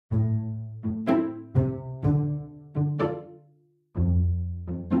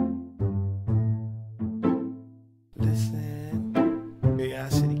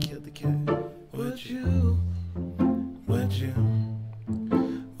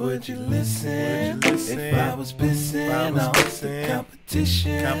would you listen? If I was pissing off the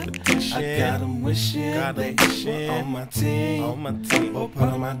competition, I got them wishing they were on my team, or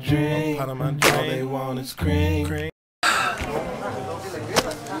part of my dream. All they want is cream.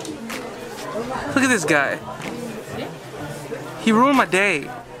 Look at this guy. He ruined my day.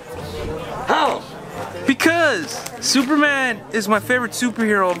 How? Because Superman is my favorite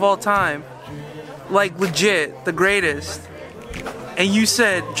superhero of all time. Like legit, the greatest. And you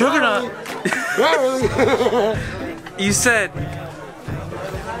said, Juggernaut. You said,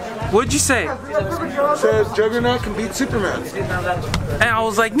 what'd you say? Said Juggernaut can beat Superman. And I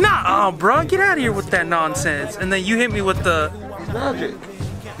was like, nah, bro, get out of here with that nonsense. And then you hit me with the Magic.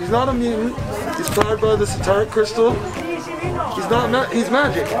 He's not a mutant. He's powered by the Sataric crystal. He's not. He's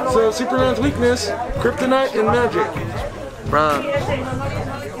magic. So Superman's weakness, kryptonite and magic. bruh.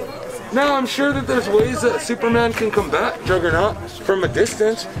 Now I'm sure that there's ways that Superman can combat Juggernaut from a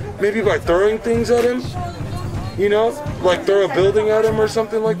distance. Maybe by throwing things at him. You know, like throw a building at him or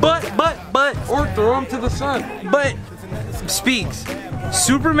something like that. But. Or throw him to the sun. But speaks.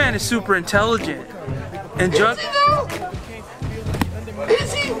 Superman is super intelligent. And Is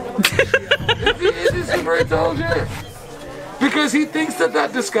he? Is he super intelligent? Because he thinks that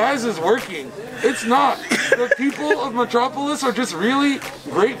that disguise is working. It's not. The people of Metropolis are just really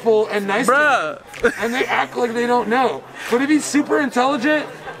grateful and nice to him. And they act like they don't know. But if he's super intelligent,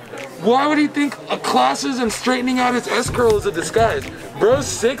 why would he think classes and straightening out his S-curl is a disguise? Bro's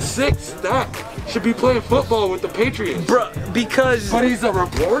 6'6", stop. Should be playing football with the Patriots. Bruh, because... But he's a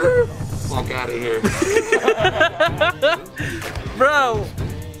reporter? Fuck out of here. Bro.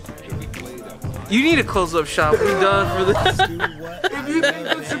 You need a close-up shot. We're done for this. If you think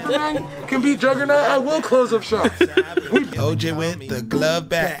that Superman can beat Juggernaut, I will close up shop. OJ with the glove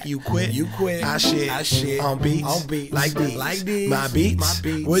back. You quit. I shit. On beats. Like these. My beats.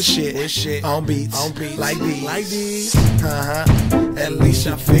 With shit. On beats. Like these. At least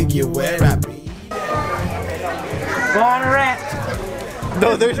I figure where I be. Go on, rat.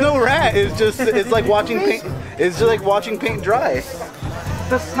 No, there's no rat. It's like watching paint. It's just like watching paint dry.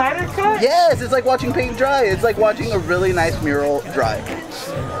 The Snyder Cut? Yes, it's like watching paint dry. It's like watching a really nice mural dry.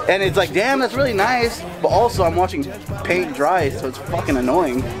 And it's like, damn, that's really nice. But also, I'm watching paint dry, so it's fucking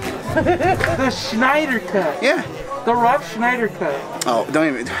annoying. The Snyder Cut. Yeah. The Rob Schneider Cut. Oh,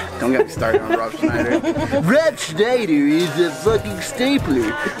 don't get me started on Rob Schneider. Rob Schneider is a fucking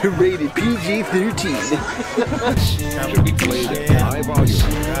stapler. Rated PG-13. Should be played at high volume.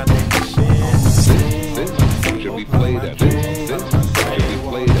 This should be played at